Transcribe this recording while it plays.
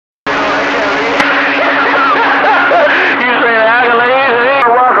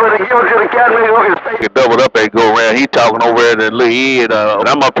doubled up that go around. He talking over at the Williy, and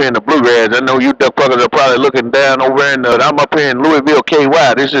I'm up here in the bluegrass. I know you duck fuckers are probably looking down over in I'm up here in Louisville,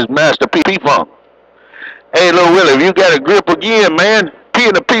 KY. This is Master P-Funk. Hey, Lil Willie, if you got a grip again, man, P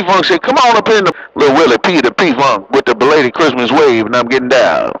and the P-Funk said, come on up in the Lil Willie, P the P-Funk with the belated Christmas wave, and I'm getting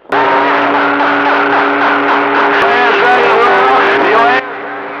down.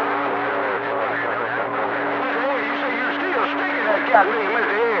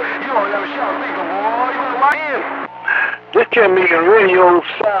 This cat making radio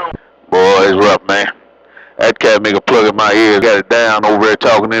sound. Boy, it's rough, man. That cat make a plug in my ears. Got it down over there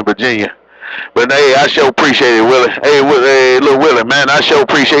talking in Virginia. But hey, I sure appreciate it, Willie. Hey, little Willie, man, I sure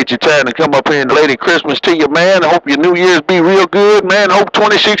appreciate your time to come up here and lady Christmas to you, man. I hope your New Year's be real good, man. I hope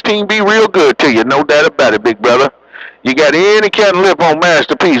 2016 be real good to you. No doubt about it, big brother. You got any kind of lip on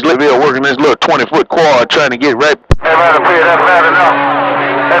Masterpiece. Livia working this little 20-foot quad trying to get right. Hey, Masterpiece, that's bad enough.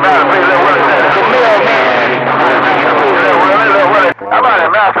 Hey, Masterpiece, little Willie, that's a mill, man. Little Willie. How about it,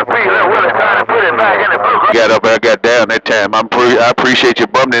 Masterpiece, little Willie trying to put it back in the bluegrass? Got up, I got down that time. I appreciate you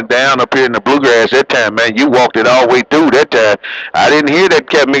bumping it down up here in the bluegrass that time, man. You walked it all the way through that time. I didn't hear that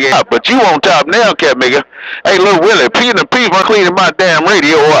cat making up, but you on top now, cat maker. Hey, little Willie, P and the P-Funk cleaning my damn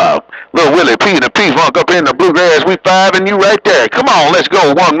radio out. Little Willie, P and the P-Funk up in the bluegrass. We 5 and you right there. Come on, let's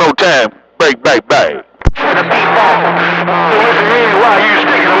go one more time. Break. The P-Funk. Why you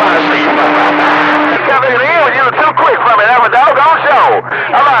sticking a lot of sleep? Cat maker, you were too quick for me. That was doggone show.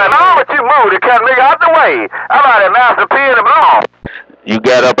 How about it? Now, but you moved it, cat maker, out the way. How about it, Master P and the Blue? You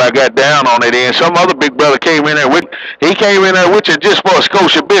got up, I got down on it, and some other big brother came in there with, he came in there with you just for a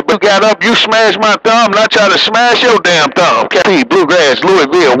Scotia bit, but you got up, you smashed my thumb, and I tried to smash your damn thumb. P, Bluegrass,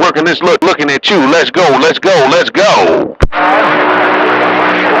 Louisville, working this look, looking at you. Let's go, let's go, let's go.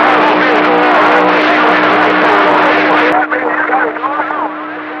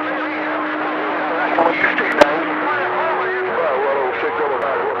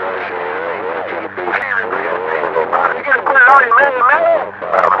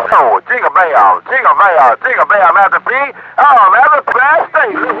 Jingle bell, Master P. Oh, Master P, stay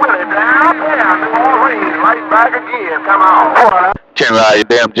Willie down, New Orleans, right back again. Come on. Can't lie, your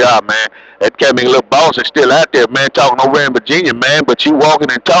damn job, man. That cat making little boss is still out there, man, talking over in Virginia, man. But you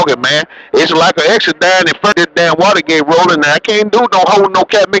walking and talking, man. It's like an extra down in front of that damn watergate rolling. I can't do no holding no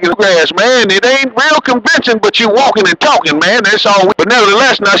cat making grass, man. It ain't real convincing, but you walking and talking, man. That's all. But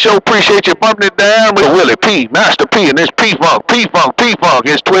nevertheless, I sure appreciate you bumping it down with Willie P, Master P, and this P-Funk.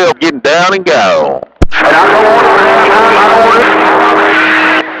 It's 12 getting down and go. And I don't want to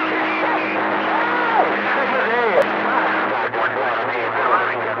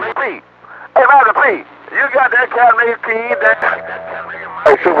Hey, Master P, you got that cat maker key there?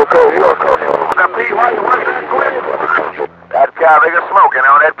 Hey, Super Cool, you're cool. Now, P, why you want that quick? That cat maker smoking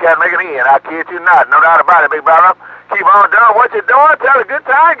on that cat making in. I kid you not. No doubt about it, big brother. Keep on doing what you're doing. Tell a good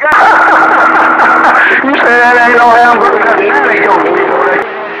time, guys. You say that ain't no hamburger.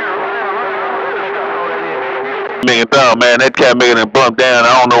 Making thumb, man. That cat making it bump down.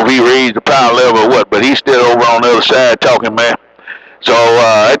 I don't know if he raised the power level or what, but he's still over on the other side talking, man. So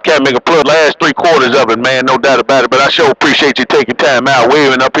that cat make a plug last 3/4 of it, man. No doubt about it. But I sure appreciate you taking time out,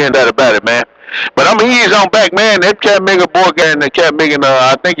 waving up here and doubt about it, man. But I'm easy on back, man. That cat maker boy guy and the cat making,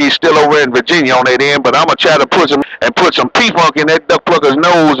 I think he's still over in Virginia on that end. But I'm gonna try to put some P-Funk in that duck plucker's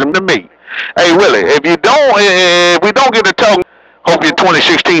nose and to me. Hey Willie, if we don't get to talk. Hope your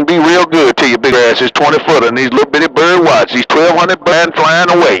 2016 be real good to you, big ass. It's 20-footer and these little bitty bird watch. These 1,200 band flying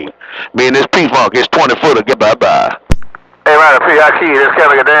away. Me and this P-Funk, it's 20-footer. Goodbye. Hey, Master P, I key this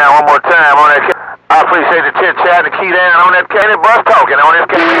cat maker down one more time on that cat. I appreciate the chit-chat and the key down on that cat and bus talking on this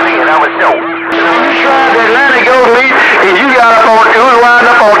cat and that was show. You tried to Atlanta go to me and you got up on, you was wind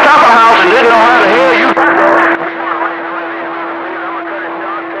up on top of the house and didn't know how the hell you...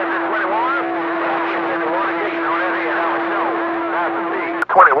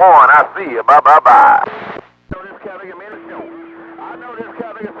 21, I see you. Bye. I know this cat maker made a show. I know this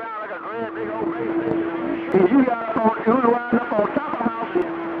cat maker sound like a grand big old baby. You got up on, you was wind up on top of the house.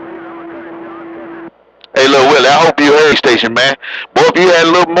 Hey, Lil Willie, I hope you heard station, man. Boy, if you had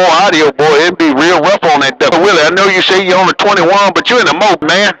a little more audio, boy, it'd be real rough on that duck. Willie, I know you say you're only 21, but you're in the moat,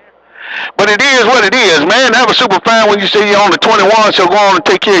 man. But it is what it is, man. That was super fine when you say you're only 21, so go on and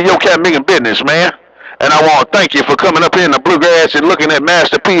take care of your cat making business, man. And I want to thank you for coming up here in the bluegrass and looking at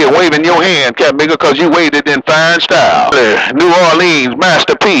Master P and waving your hand, cat maker, because you waved it in fine style. New Orleans,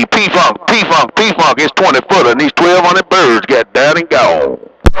 Master P, P-Funk, it's 20-footer, and these 1,200 birds got down and gone.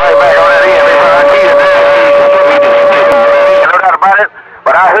 Right back on that end, no doubt about it.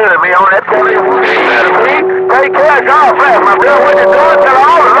 But I heard me on that telly. Take care of golf fast, my brother. What you doing? Tell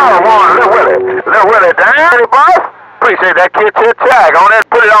all the love one, Little Willie. Little Willie down, boss. Appreciate that kid tag on that.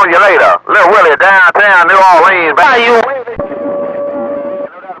 Put it on you later. Little Willie downtown New Orleans. Bye, you.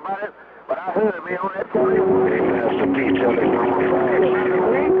 But I heard me on that telly.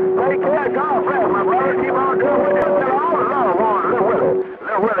 Take care of golf fast, my brother. Keep on doing what you tell all the love one, Little Willie.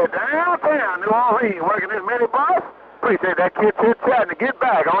 Little Willie downtown New Orleans working this mini boss. Appreciate that kid chatting to get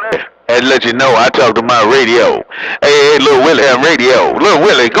back on it. And let you know, I talk to my radio. Hey, Little Willie on radio. Little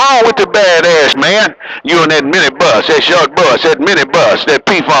Willie, go on with the badass, man. You and that mini bus, that short bus, that mini bus, that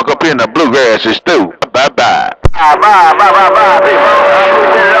P-Funk up in the bluegrass is through. Bye-bye. Bye, P-Funk. I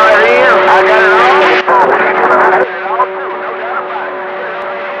put it on it in. I got it on.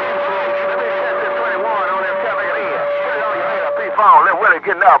 Little Willie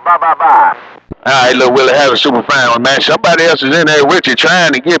getting up. Bye. All right, Little Willie, have a super fine one, man. Somebody else is in there with you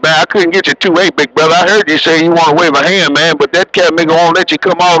trying to get back. I couldn't get you 2-8, big brother. I heard you say you want to wave a hand, man, but that cat nigga won't let you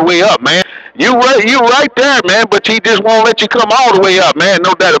come all the way up, man. You right there, man, but he just won't let you come all the way up, man.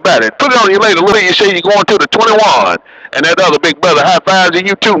 No doubt about it. Put it on you later, Willie. You say you're going to the 21. And that other big brother, high fives to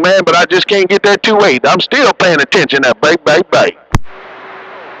you too, man, but I just can't get that 2-8. I'm still paying attention now, bye.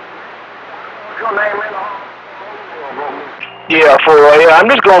 Your name is? Yeah, I'm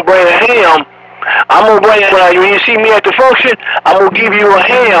just going to bring a ham. I'm going to bring it, when you see me at the function, I'm going to give you a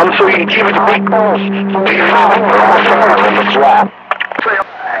ham so you can give it the big boss.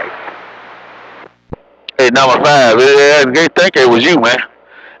 Hey, number 5, they think it was you, man.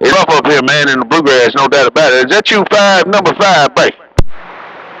 It's rough up here, man, in the bluegrass, no doubt about it. Is that you, number 5, babe?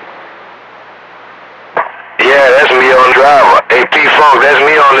 Yeah, that's me on driver. Hey, P-Funk, that's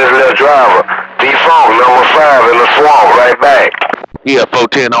me on this little driver. P-Funk, number 5 in the swamp, right back. Yeah,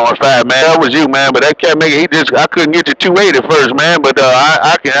 410 on 5, man. That was you, man. But that cat nigga, I couldn't get to 280 at first, man. But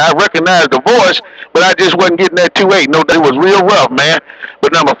I recognized the voice, but I just wasn't getting that 280. No, it was real rough, man.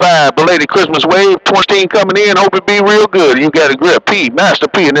 But number 5, belated Christmas wave, 20 coming in. Hope it be real good. You got a grip, Master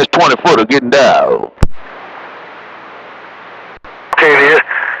P, in this 20-footer getting down. Okay, dear.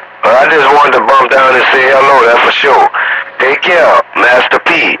 I just wanted to bump down and say hello, that's for sure. Take care, Master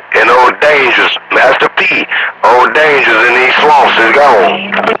P, and Old Dangerous. Master P, Old Dangerous in these swamps is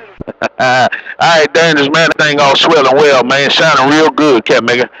gone. All right, Dangerous, man, that thing all swelling well, man, shining real good, cat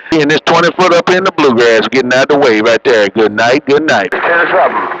nigga. In this 20-foot up in the bluegrass, getting out the way right there. Good night. 10 something.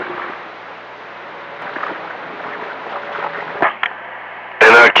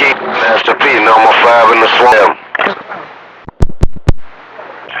 And I keep Master P, number 5 in the swamp.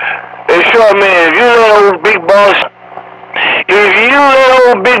 Hey, sure, man, if you let old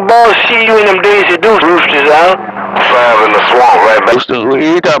big boss see you in them Daisy Dukes roosters, huh? 5 in the swamp, right back. What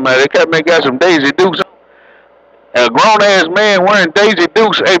you talking about? That cat nigga got some Daisy Dukes. A grown-ass man wearing Daisy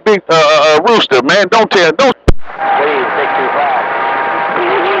Dukes, a big rooster, man. Don't. Please, 625.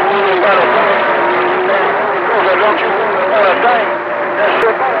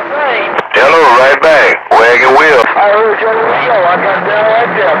 Hello, right back. Wagon wheel. I heard you on the show. I got down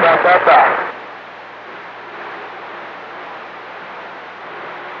right there. Bye.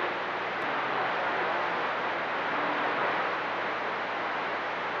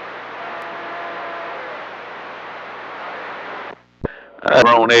 A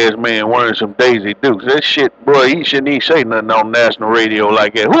grown-ass man wearing some Daisy Dukes. That shit, boy, he shouldn't even say nothing on national radio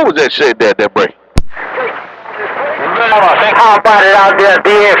like that. Who was that said that break? How about it out there,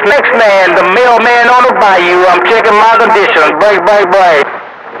 DX? Next man, the mailman on the bayou. I'm checking my conditions. Break.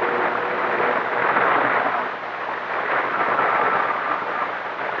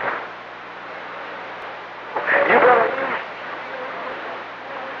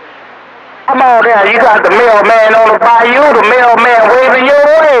 Come on there, you got the mailman on the bayou, the mailman waving your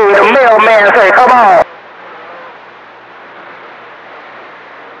way. The mailman say, come on.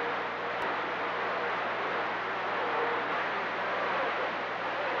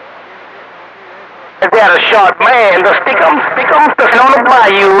 That a short man, the stick 'em on the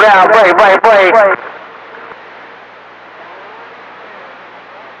bayou now, break.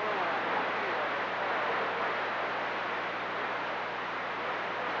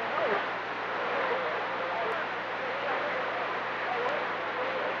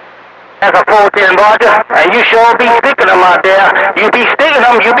 That's a 410, Roger, and you sure be sticking them out there. You be sticking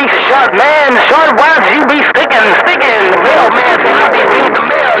them, you be short man, short wives, you be sticking. The mailman said you be reading the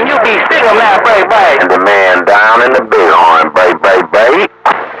mail, and you be sticking now, break. And the man down in the bighorn, break.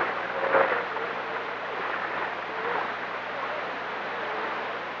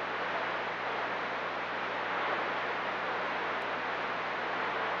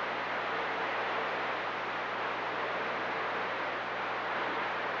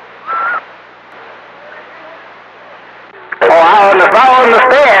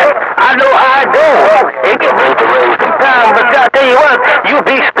 understand. I know how it goes. It can be sometimes, but I tell you what, you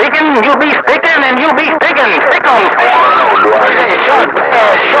be sticking, and you be sticking. Stick 'em.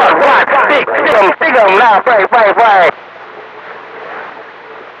 Short, watch, stick 'em now, right.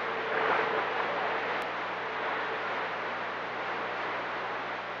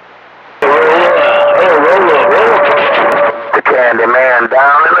 The candy man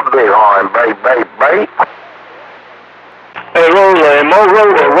down in the bighorn, bait. Hey, roller, more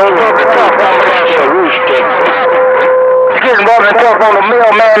roller, rooster. It's getting more than tough on the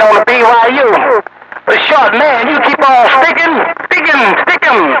mailman on the BYU. But short man, you keep on sticking.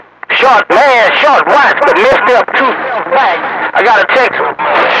 Short man, short watch, but missed up 2 steps back. I got a text.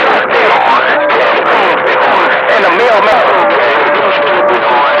 And the mailman.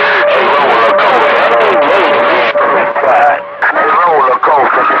 Roller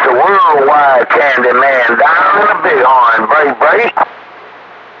coaster, it's a worldwide candy man down in the bighorn, bait.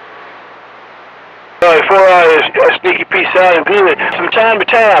 Before I sneaky piece out and good, from time to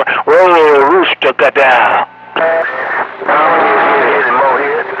time, roller rooster got down.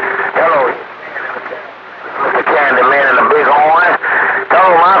 Hello, Mr. Candy Man in the bighorn. Hello,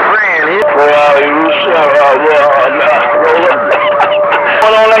 my friend. Roller.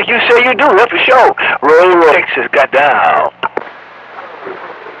 Well, on like you say you do, that's for sure. Roller Texas got down.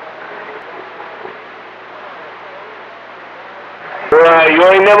 You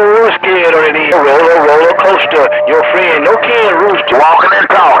ain't never was scared or anything. Roller coaster, your friend, no can rooster. Walking and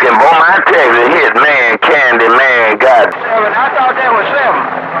talking, boy, my Texas hit man, Candy Man, God. I thought that was 7.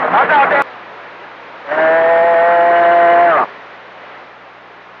 I thought that.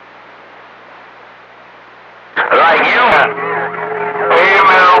 Like you.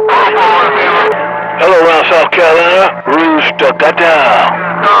 Hello, around South Carolina, rooster got down.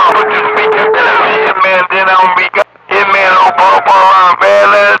 No, but you speak to that man, then I'll be got. Hit man on pop around, man,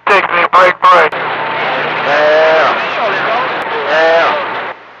 let it take me, break. Yeah.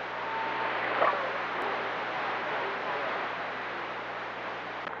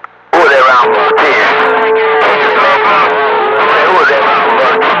 Who was that round about 10? Who was that round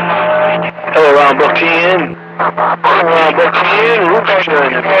about 10? Hello, around Buck 10. Around Buck 10, rooster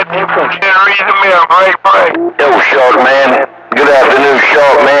in the country. Reason me a break. Yo, short man. Good afternoon,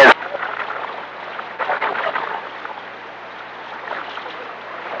 short man.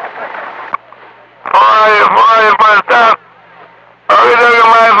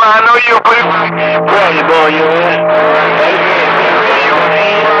 I know you pretty much. Where you going, you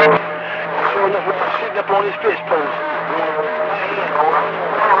sitting up on his fist post.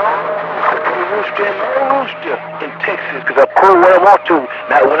 Rooster in Texas, because I pull when I want to,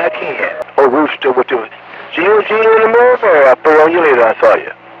 not when I can. Oh, rooster, what do? See you anymore, or I'll put on you later, I saw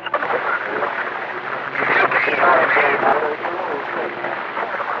you.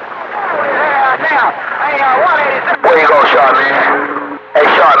 Where you go, short man? Hey,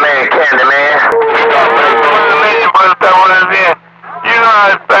 short man, Candy Man. You know how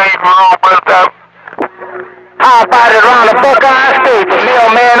to think, bro, How about it around the Buckeye State? The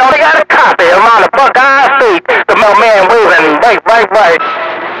mailman only got a copy around the Buckeye State. The mailman waving, right.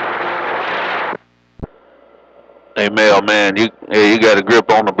 Hey, mailman, you got a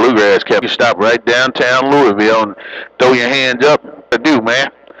grip on the bluegrass cap. You stop right downtown Louisville and throw your hands up. What to do, man?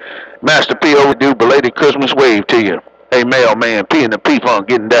 Master P overdue belated Christmas wave to you. Hey, mailman, P and the P-Funk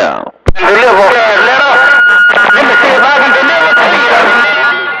getting down. Deliver that letter. Let me see if I can deliver to you.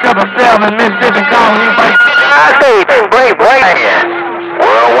 7 Mississippi calling you. I say, break.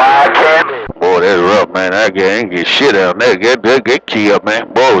 Worldwide candy. Boy, that's rough, man. I ain't get shit out there. Get key up, man.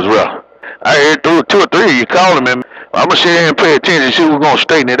 Boy, it was rough. I heard 2 or 3 of you calling me. I'm going to sit here and pay attention and see who's going to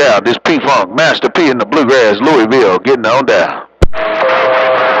straighten it out. This P-Funk, Master P in the Bluegrass, Louisville, getting on down.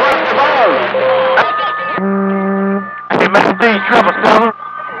 Hey, Master D, treble seven,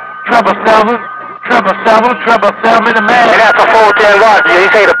 the man. And that's a 410 Roger. He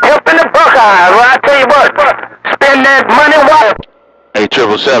say the pimp in the Buckeyes. Well, I tell you what, spend that money well. Hey,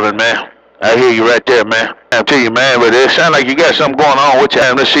 777, man. I hear you right there, man. I tell you, man, but it sound like you got something going on with you.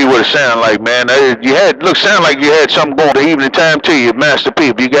 Let's see what it sound like, man. Sound like you had something going the evening time to you, Master P.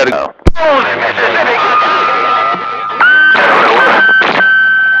 You got to go.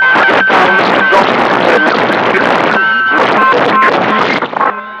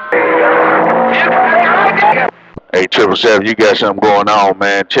 Hey, 777, you got something going on,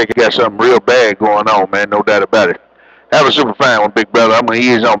 man. Check, you got something real bad going on, man. No doubt about it. Have a super fine one, big brother. I'm going to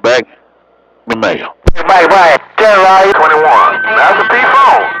ease on back. The mail. Right. 10, 21. That's a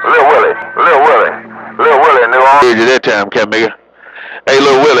P-Phone. Lil Willie, New Orleans. Here's you that time, Cat Maker. Hey,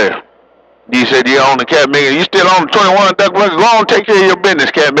 Lil Willie, do You said you own the Cat Mega. You still on the 21, Duck Lucky? Go on, take care of your business,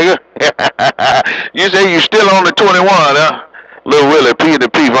 Cat Mega. You say you still on the 21, huh? Little Willie, P and the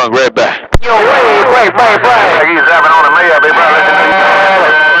P-Funk right back. Yo, wait. He's zapping on the mail, big brother.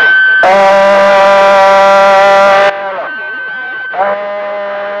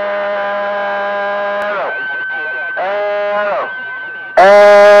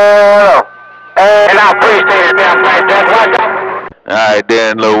 And I appreciate it, man. Alright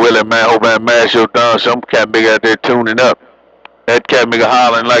then, little Willie, man. Hope I mash your thumb. Some Cat Mega out there tuning up. That Cat Mega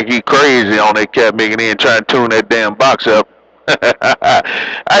hollering like he crazy on that Cat Mega and then trying to tune that damn box up.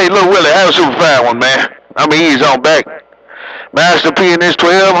 Hey, little Willie, have a super fine one, man. I mean, he's on back. Master P in this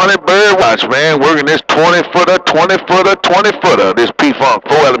 1200 bird watch, man. Working this 20-footer. This P-Funk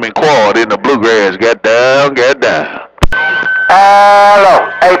 4-element quad in the bluegrass. Got down.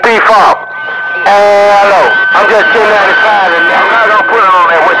 Hello. Hey, P-Funk. Hello. I'm just chilling out the side and I'm not gonna put on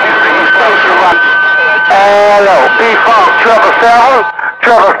there what you see. Hello. P-Funk,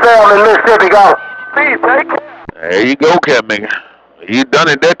 777 in Mississippi, go. Please, take it. There you go, Cat Mega. You done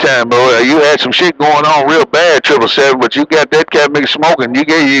it that time, boy. You had some shit going on real bad, 777, but you got that Cat Mega smoking. You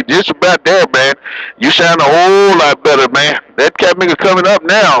just about there, man. You sound a whole lot better, man. That Cat Mega coming up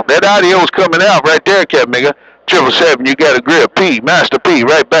now. That audio's coming out right there, Cat Mega. 777, you got a grip. P, Master P,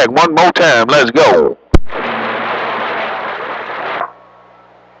 right back. One more time. Let's go.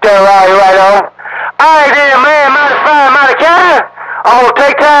 Right on. All right, then, man. Mighty cat. I'm gonna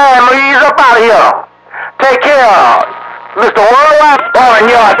take time and ease up out of here. Take care. Mr. Worldwide, Barn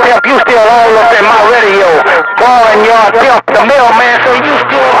Yard Pimp, you still all up in my radio. Barn Yard Pimp, the mailman, so you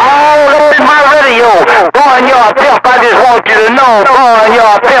still all up in my radio. Barn Yard Pimp, I just want you to know. Barn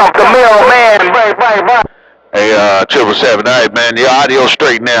Yard Pimp, the mailman. Bye. Hey, 777, all right, man. Your audio's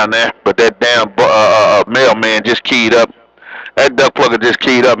straight now, man. But that damn mailman just keyed up. That duck plugger just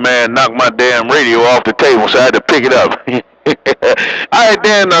keyed up, man. Knocked my damn radio off the table, so I had to pick it up. All right,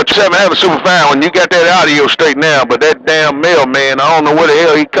 then, 7, have a super fine one. You got that audio straight now, but that damn mailman, I don't know where the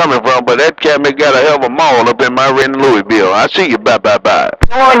hell he coming from, but that cat got a hell of a mall up in my in Louisville. I see you. Bye.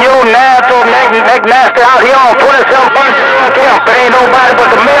 On your natural master out here on 27 Bunch Camp. It ain't nobody but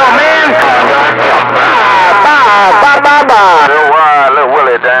the mailman. Bye. Little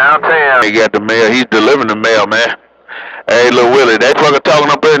Willie downtown. He got the mail. He's delivering the mail, man. Hey, little Willie, that fucker talking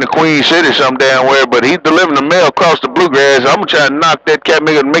up there in the Queen City some damn where, but he's delivering the mail across the bluegrass. I'm trying to knock that Cat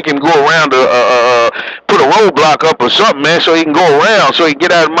Mega and make him go around to put a roadblock up or something, man, so he can go around, so he can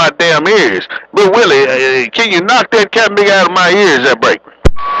get out of my damn ears. Little Willie, can you knock that Cat Mega out of my ears, that break?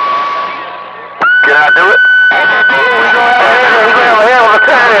 Can I do it?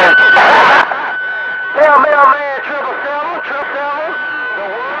 Mailman, 777.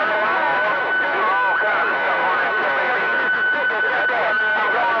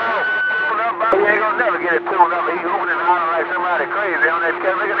 He ain't gonna never get it tuned up. He's moving and hollering like somebody crazy on that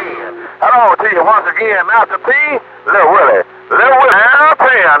Cat Mega in. Hello to you once again, Master P, Little Willie.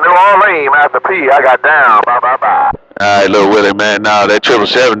 Downtown, New Orleans, Master P. I got down. Bye. All right, little Willie, man. Now that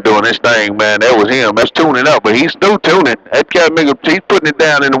 777 doing his thing, man. That was him. That's tuning up, but he's still tuning. That Cat Mega, he's putting it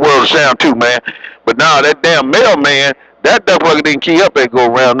down in the world of sound too, man. But now that damn mailman, that duckfucker didn't key up that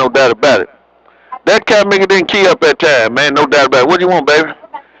go around, no doubt about it. That Cat Mega didn't key up that time, man, no doubt about it. What do you want, baby?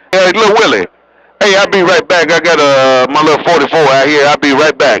 Hey, little Willie. Hey, I'll be right back. I got my little 44 out here. I'll be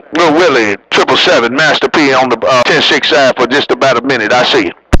right back. Little Willie, 777, Master P on the 10-6 side for just about a minute. I see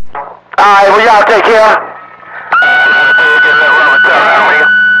you. All right, well, y'all take care.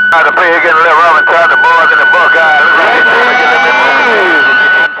 Master P getting a little rough and tough. The boys in the Buckeyes.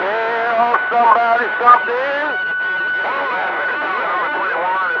 Tell somebody something.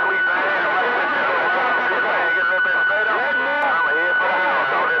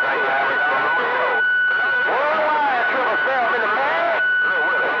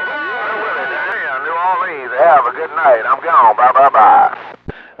 Have a good night. I'm gone. Bye.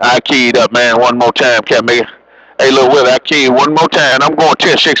 I keyed up, man, one more time, Cat Mega. Hey, little Willie, I keyed one more time. I'm going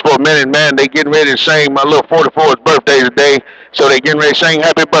 10-6 for a minute, man. They getting ready to sing my little 44's birthday today, so they getting ready to sing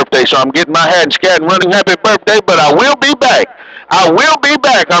happy birthday. So I'm getting my hat and scat and running happy birthday, but I will be back.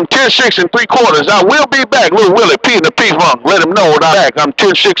 I'm 10-6 3/4. I will be back. Little Willie, P and the P-Funk. Let him know that I'm back. I'm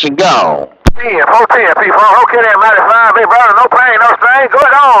 10-6 and gone. 10, 14, P-Funk. Okay, then, mighty fine, big brother. No pain, no strain. Go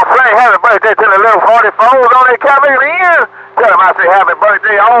on. Sing happy birthday to the little 44s on that Cat Mega end. Tell him I say happy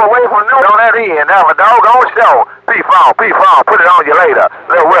birthday all the way from New on that end. Now, a doggone show. P-Funk. Put it on you later.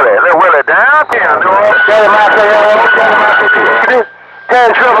 Little Willie downtown. Tell him I say,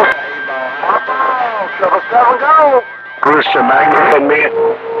 10 triple. 777 go. Christian Magnificent, man.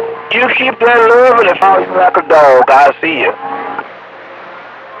 You keep that love and if I was like a dog, I'll see you.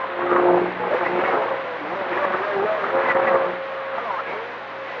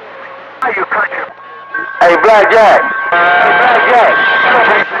 You country. Hey, Blackjack. Hey, Blackjack.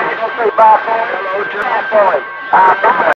 Say bye, boy. Hello, Jim. Boy.